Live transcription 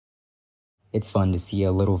it's fun to see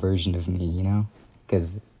a little version of me, you know?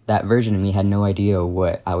 Because that version of me had no idea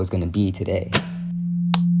what I was going to be today.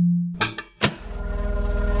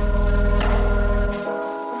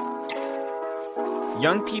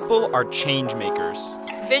 Young people are change makers,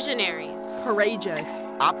 Visionaries, courageous,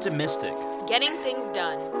 optimistic, getting things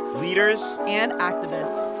done, leaders, and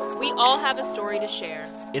activists. we all have a story to share.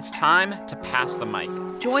 It's time to pass the mic.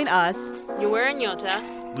 Join us, Yoweri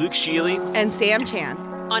Nyota, Luke Shealy, and Sam Chan,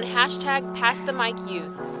 on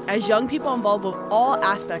 #PassTheMicYouth. as young people involved with all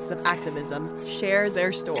aspects of activism share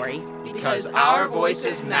their story. because our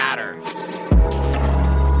voices matter.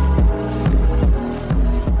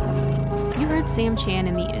 You heard Sam Chan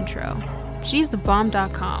in the intro. She's the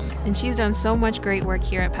bomb.com, and she's done so much great work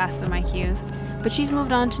here at Pass the Mic Youth, but she's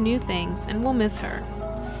moved on to new things, and we'll miss her.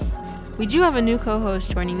 We do have a new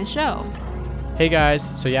co-host joining the show. Hey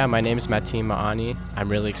guys, my name is Mateen Ma'ani. I'm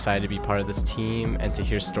really excited to be part of this team and to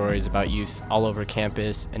hear stories about youth all over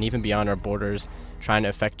campus and even beyond our borders trying to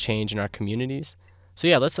affect change in our communities.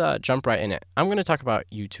 Let's jump right in it. I'm going to talk about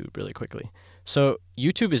YouTube really quickly. So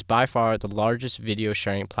YouTube is by far the largest video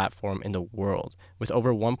sharing platform in the world, with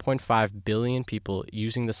over 1.5 billion people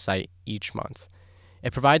using the site each month.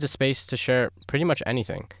 It provides a space to share pretty much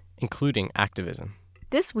anything, including activism.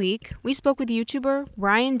 This week, we spoke with YouTuber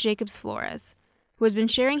Ryan Jacobs Flores, who has been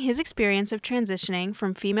sharing his experience of transitioning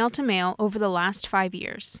from female to male over the last 5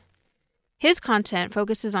 years. His content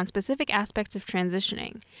focuses on specific aspects of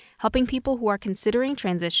transitioning, helping people who are considering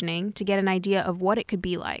transitioning to get an idea of what it could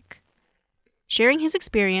be like. Sharing his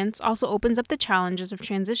experience also opens up the challenges of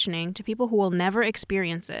transitioning to people who will never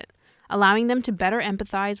experience it, allowing them to better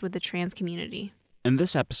empathize with the trans community. In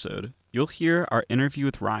this episode, you'll hear our interview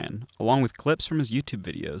with Ryan, along with clips from his YouTube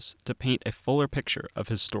videos to paint a fuller picture of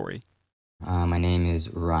his story. My name is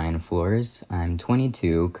Ryan Flores. I'm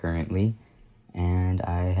 22 currently, and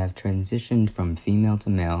I have transitioned from female to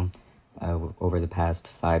male over the past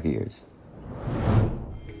 5 years.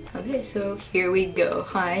 Okay, so here we go.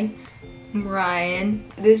 Hi, I'm Ryan.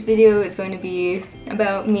 This video is going to be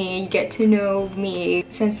about me, get to know me.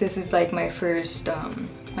 Since this is like my first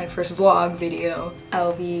vlog video,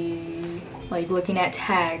 I'll be looking at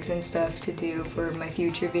tags and stuff to do for my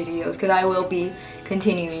future videos, because I will be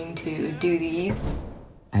continuing to do these.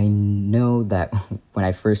 I know that when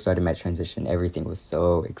I first started my transition, everything was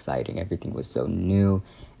so exciting, everything was so new,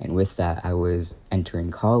 and with that, I was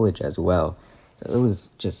entering college as well. So it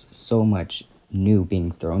was just so much new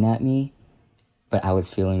being thrown at me, but I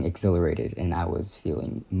was feeling exhilarated and I was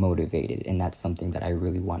feeling motivated, and that's something that I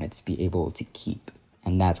really wanted to be able to keep,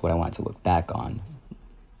 and that's what I wanted to look back on.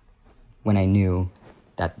 When I knew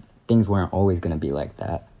that things weren't always going to be like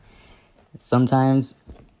that. Sometimes,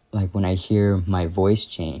 when I hear my voice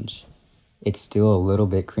change, it's still a little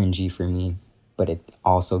bit cringy for me, but it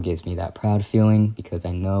also gives me that proud feeling because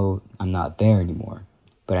I know I'm not there anymore.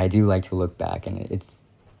 But I do like to look back, and it's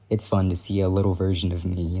fun to see a little version of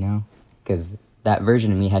me, you know? Because that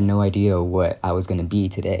version of me had no idea what I was going to be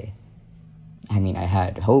today. I mean, I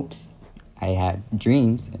had hopes, I had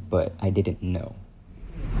dreams, but I didn't know.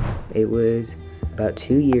 It was about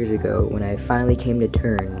 2 years ago when I finally came to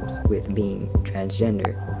terms with being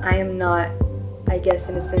transgender. I am not, I guess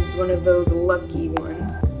in a sense, one of those lucky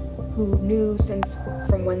ones who knew since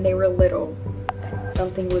from when they were little that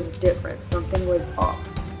something was different, something was off.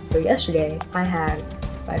 So yesterday, I had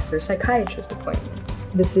my first psychiatrist appointment.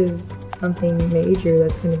 This is something major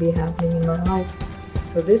that's going to be happening in my life.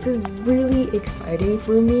 So this is really exciting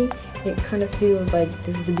for me. It kind of feels like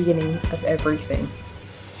this is the beginning of everything.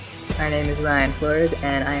 My name is Ryan Flores,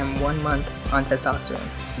 and I am 1 month on testosterone.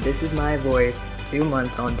 This is my voice, 2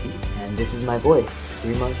 months on T. And this is my voice,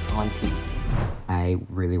 3 months on T. I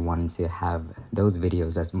really wanted to have those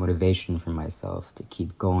videos as motivation for myself to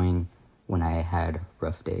keep going when I had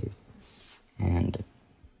rough days. And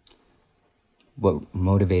what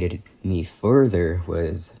motivated me further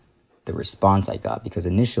was the response I got, because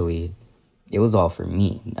initially it was all for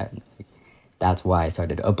me. That's why I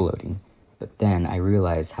started uploading. But then I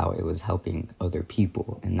realized how it was helping other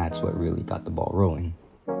people, and that's what really got the ball rolling.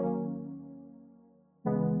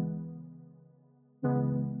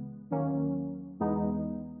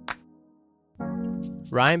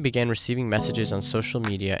 Ryan began receiving messages on social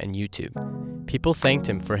media and YouTube. People thanked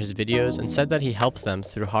him for his videos and said that he helped them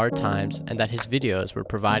through hard times and that his videos were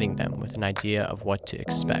providing them with an idea of what to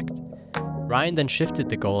expect. Ryan then shifted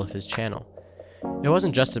the goal of his channel. It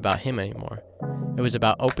wasn't just about him anymore. It was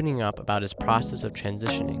about opening up about his process of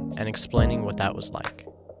transitioning and explaining what that was like.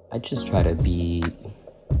 I just try to be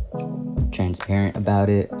transparent about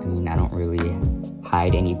it. I mean, I don't really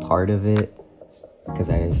hide any part of it because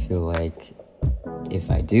I feel like if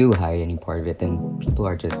I do hide any part of it, then people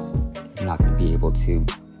are just not going to be able to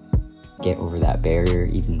get over that barrier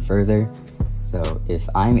even further. So if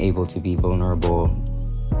I'm able to be vulnerable,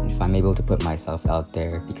 if I'm able to put myself out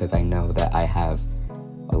there because I know that I have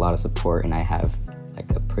a lot of support and I have like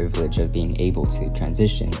the privilege of being able to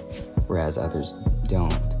transition, whereas others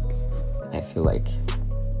don't, I feel like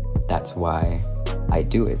that's why I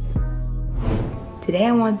do it. Today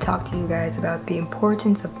I want to talk to you guys about the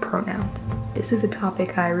importance of pronouns. This is a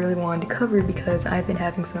topic I really wanted to cover because I've been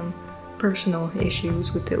having some personal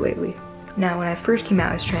issues with it lately. Now, when I first came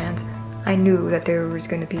out as trans, I knew that there was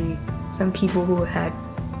going to be some people who had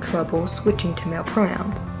trouble switching to male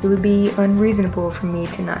pronouns. It would be unreasonable for me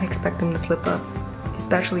to not expect them to slip up,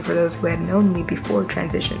 especially for those who had known me before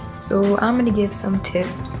transition. So I'm going to give some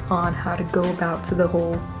tips on how to go about the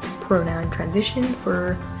whole pronoun transition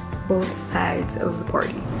for both sides of the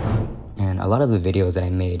party. And a lot of the videos that I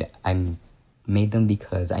made them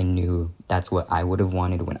because I knew that's what I would have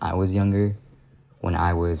wanted when I was younger. When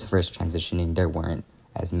I was first transitioning, there weren't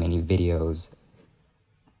as many videos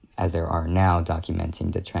as there are now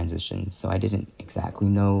documenting the transition, so I didn't exactly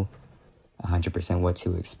know 100% what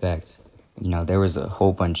to expect. You know, there was a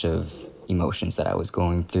whole bunch of emotions that I was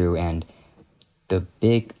going through, and the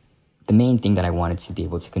main thing that I wanted to be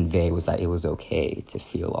able to convey was that it was okay to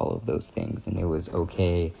feel all of those things, and it was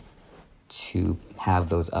okay to have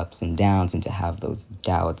those ups and downs and to have those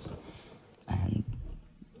doubts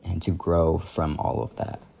and to grow from all of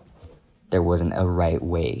that. There wasn't a right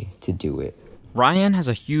way to do it. Ryan has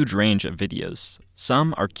a huge range of videos.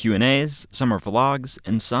 Some are Q&As, some are vlogs,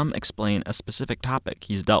 and some explain a specific topic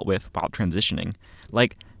he's dealt with while transitioning,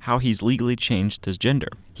 like how he's legally changed his gender.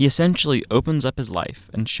 He essentially opens up his life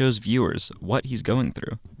and shows viewers what he's going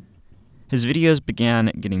through. His videos began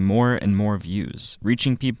getting more and more views,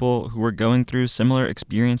 reaching people who were going through similar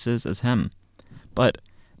experiences as him. But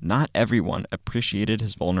not everyone appreciated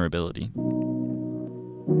his vulnerability.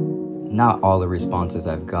 Not all the responses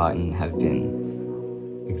I've gotten have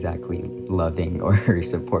been exactly loving or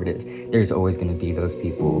supportive. There's always going to be those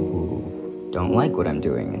people who don't like what I'm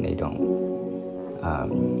doing and they don't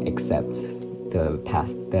accept the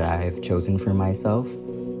path that I've chosen for myself.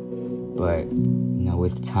 But, you know,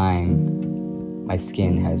 with time, my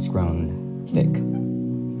skin has grown thick.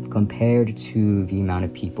 Compared to the amount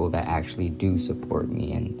of people that actually do support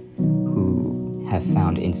me and who have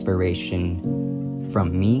found inspiration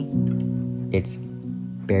from me, it's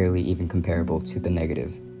barely even comparable to the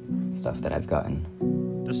negative stuff that I've gotten.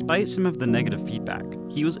 Despite some of the negative feedback,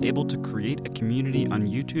 he was able to create a community on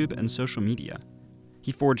YouTube and social media.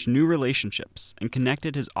 He forged new relationships and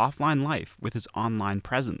connected his offline life with his online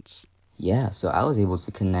presence. Yeah, so I was able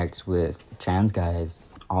to connect with trans guys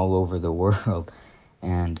all over the world.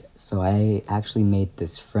 And so I actually made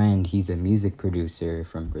this friend. He's a music producer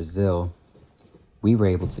from Brazil. We were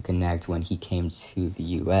able to connect when he came to the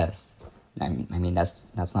U.S. I mean, that's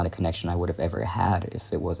not a connection I would have ever had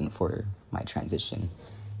if it wasn't for my transition.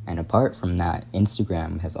 And apart from that,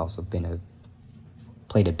 Instagram has also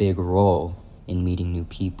played a big role in meeting new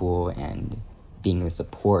people and being a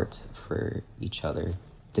support for each other,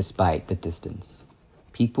 despite the distance.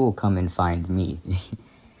 People come and find me,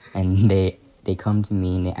 and they come to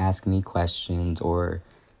me and they ask me questions, or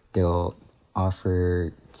they'll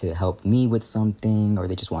offer to help me with something, or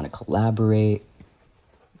they just want to collaborate.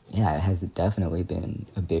 Yeah, it has definitely been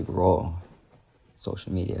a big role,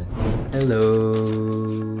 social media.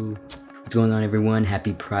 Hello. What's going on, everyone?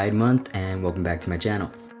 Happy Pride Month, and welcome back to my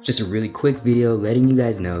channel. Just a really quick video letting you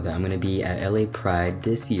guys know that I'm going to be at LA Pride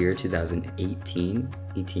this year, 2018.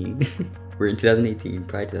 We're in 2018,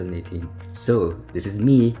 Pride 2018. So, this is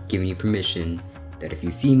me giving you permission that if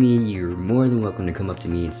you see me, you're more than welcome to come up to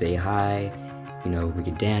me and say hi. You know, we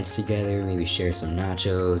could dance together, maybe share some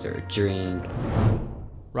nachos or a drink.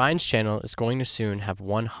 Ryan's channel is going to soon have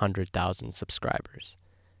 100,000 subscribers.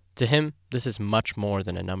 To him, this is much more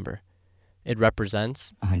than a number. It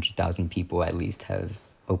represents 100,000 people at least have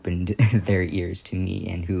opened their ears to me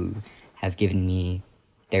and who have given me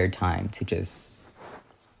their time to just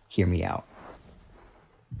hear me out.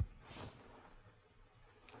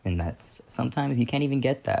 And that's, sometimes you can't even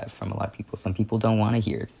get that from a lot of people. Some people don't want to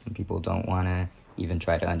hear it. Some people don't want to even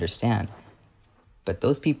try to understand. But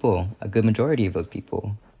those people, a good majority of those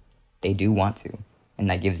people, they do want to. And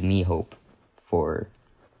that gives me hope for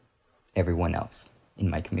everyone else in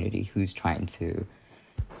my community who's trying to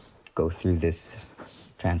go through this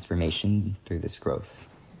transformation, through this growth.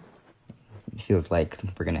 It feels like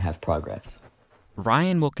we're going to have progress.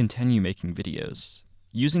 Ryan will continue making videos,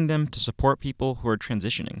 using them to support people who are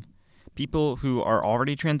transitioning, people who are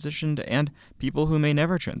already transitioned, and people who may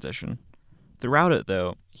never transition. Throughout it,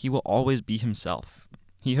 though, he will always be himself.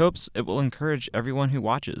 He hopes it will encourage everyone who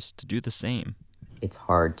watches to do the same. It's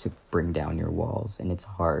hard to bring down your walls, and it's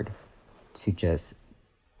hard to just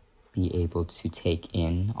be able to take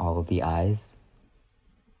in all of the eyes.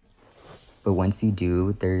 But once you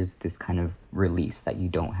do, there's this kind of release that you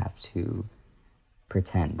don't have to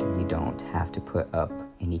pretend. You don't have to put up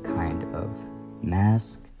any kind of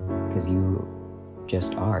mask, because you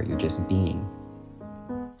just are. You're just being.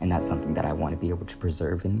 And that's something that I want to be able to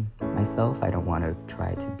preserve in myself. I don't want to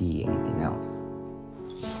try to be anything else.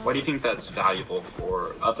 Why do you think that's valuable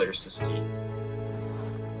for others to see?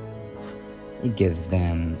 It gives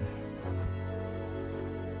them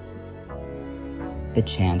the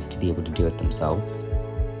chance to be able to do it themselves.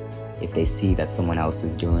 If they see that someone else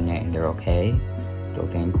is doing it and they're okay, they'll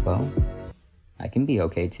think, well, I can be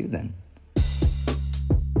okay too then.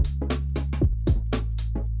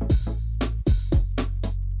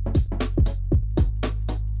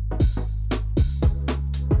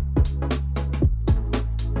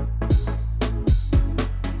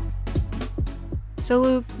 So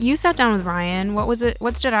Luke, you sat down with Ryan.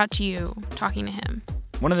 What stood out to you talking to him?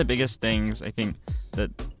 One of the biggest things I think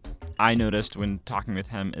that I noticed when talking with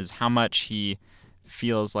him is how much he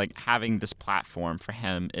feels like having this platform for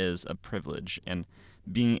him is a privilege, and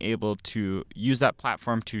being able to use that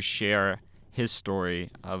platform to share his story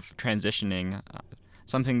of transitioning,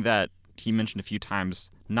 something that he mentioned a few times,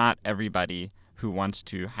 not everybody who wants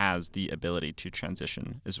to has the ability to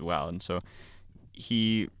transition as well. And so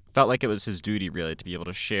he felt like it was his duty really to be able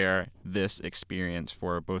to share this experience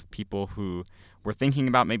for both people who were thinking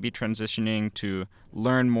about maybe transitioning, to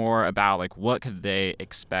learn more about like what could they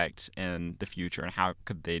expect in the future and how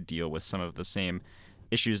could they deal with some of the same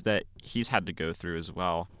issues that he's had to go through as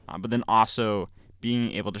well. But then also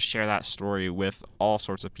being able to share that story with all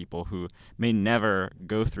sorts of people who may never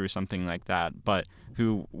go through something like that, but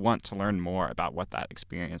who want to learn more about what that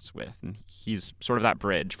experience with. And he's sort of that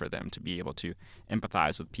bridge for them to be able to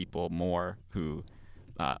empathize with people more who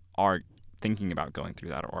are thinking about going through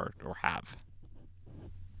that or have.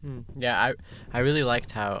 Yeah, I really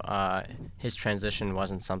liked how his transition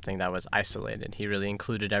wasn't something that was isolated. He really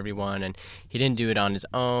included everyone, and he didn't do it on his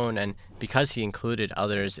own. And because he included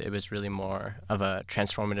others, it was really more of a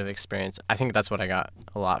transformative experience. I think that's what I got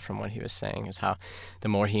a lot from what he was saying, is how the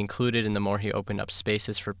more he included and the more he opened up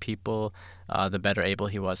spaces for people, the better able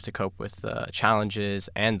he was to cope with the challenges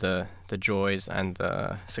and the joys and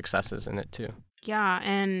the successes in it too. Yeah,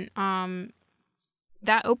 and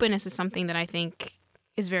that openness is something that I think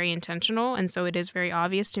is very intentional, and so it is very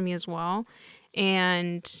obvious to me as well.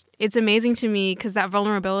 And it's amazing to me because that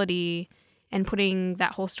vulnerability and putting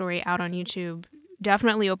that whole story out on YouTube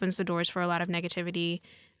definitely opens the doors for a lot of negativity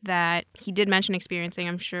that he did mention experiencing,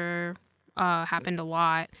 I'm sure happened a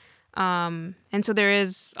lot. And so there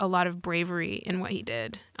is a lot of bravery in what he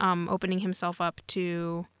did, opening himself up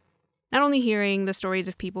to not only hearing the stories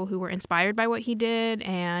of people who were inspired by what he did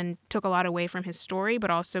and took a lot away from his story,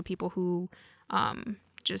 but also people who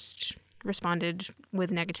just responded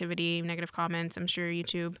with negativity, negative comments. I'm sure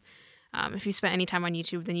YouTube, if you spent any time on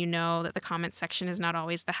YouTube, then you know that the comments section is not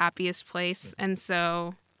always the happiest place. And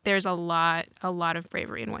so there's a lot of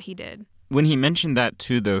bravery in what he did. When he mentioned that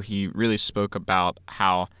too, though, he really spoke about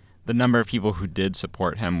how the number of people who did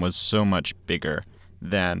support him was so much bigger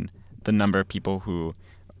than the number of people who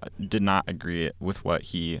did not agree with what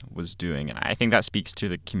he was doing. And I think that speaks to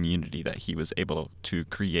the community that he was able to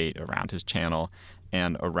create around his channel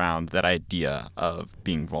and around that idea of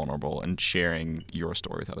being vulnerable and sharing your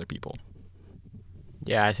story with other people.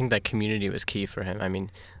 Yeah, I think that community was key for him. I mean,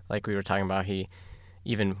 like we were talking about, he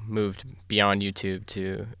even moved beyond YouTube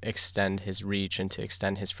to extend his reach and to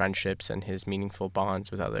extend his friendships and his meaningful bonds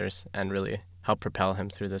with others and really help propel him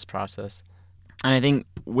through this process. And I think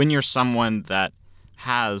when you're someone that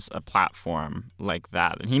has a platform like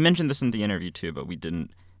that, and he mentioned this in the interview too, but we didn't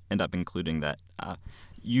end up including that,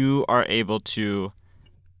 you are able to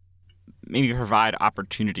maybe provide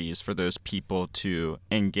opportunities for those people to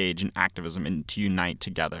engage in activism and to unite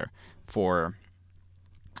together for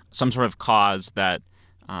some sort of cause that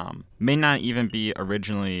may not even be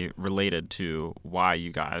originally related to why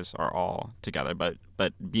you guys are all together, but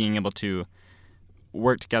being able to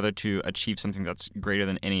work together to achieve something that's greater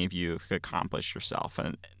than any of you could accomplish yourself.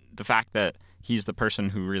 And the fact that he's the person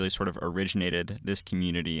who really sort of originated this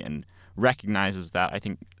community and recognizes that, I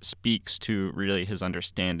think speaks to really his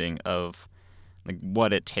understanding of like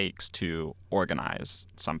what it takes to organize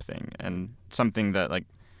something, and something that like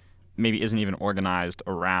maybe isn't even organized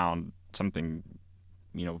around something,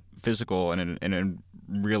 you know, physical and in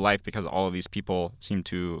real life, because all of these people seem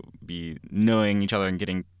to be knowing each other and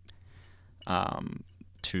getting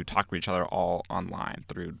to talk to each other all online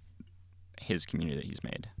through his community that he's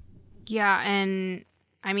made. Yeah, and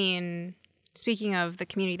I mean, speaking of the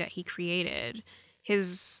community that he created,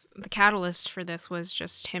 the catalyst for this was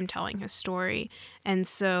just him telling his story. And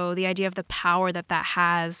so the idea of the power that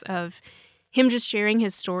has of him just sharing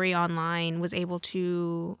his story online was able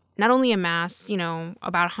to not only amass,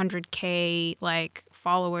 about 100K like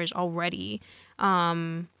followers already.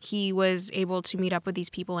 He was able to meet up with these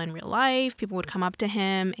people in real life. People would come up to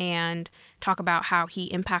him and talk about how he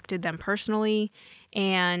impacted them personally.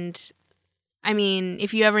 And I mean,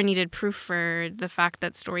 if you ever needed proof for the fact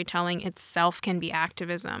that storytelling itself can be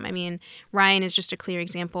activism, I mean, Ryan is just a clear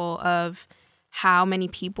example of how many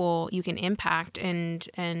people you can impact and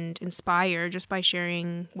inspire just by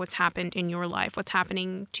sharing what's happened in your life, what's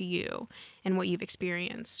happening to you, and what you've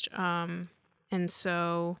experienced. And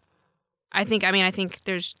so I think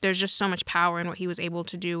there's just so much power in what he was able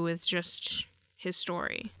to do with just his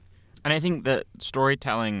story. And I think that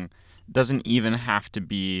storytelling doesn't even have to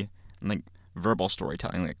be like verbal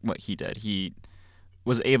storytelling like what he did. He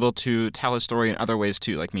was able to tell his story in other ways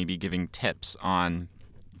too, like maybe giving tips on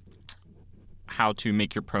how to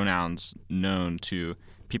make your pronouns known to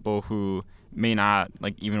people who may not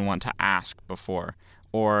like even want to ask before,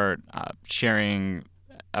 or sharing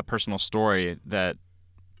a personal story that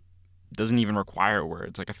doesn't even require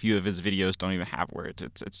words. Like a few of his videos don't even have words.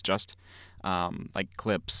 It's just like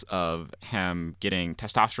clips of him getting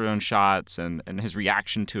testosterone shots and his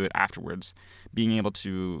reaction to it afterwards. Being able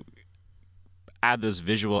to add those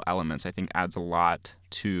visual elements, I think, adds a lot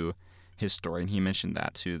to his story. And he mentioned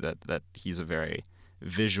that too, that he's a very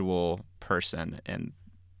visual person, and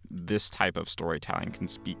this type of storytelling can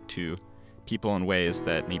speak to people in ways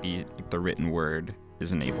that maybe the written word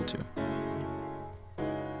isn't able to.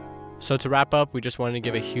 So to wrap up, we just wanted to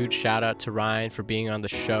give a huge shout out to Ryan for being on the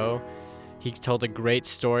show. He told a great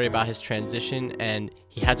story about his transition, and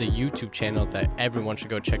he has a YouTube channel that everyone should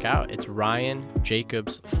go check out. It's Ryan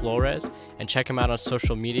Jacobs Flores, and check him out on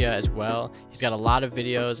social media as well. He's got a lot of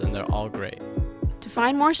videos, and they're all great. To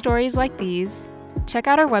find more stories like these, check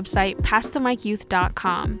out our website,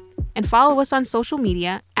 PassTheMicYouth.com, and follow us on social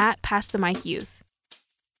media at PassTheMicYouth.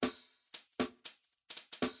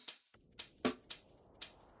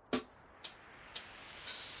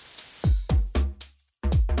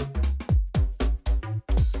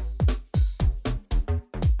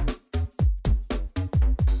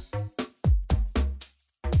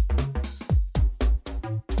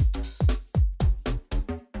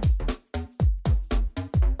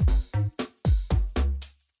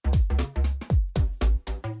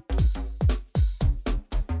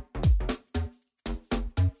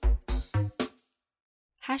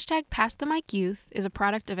 Hashtag PassTheMicYouth is a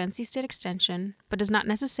product of NC State Extension, but does not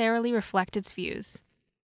necessarily reflect its views.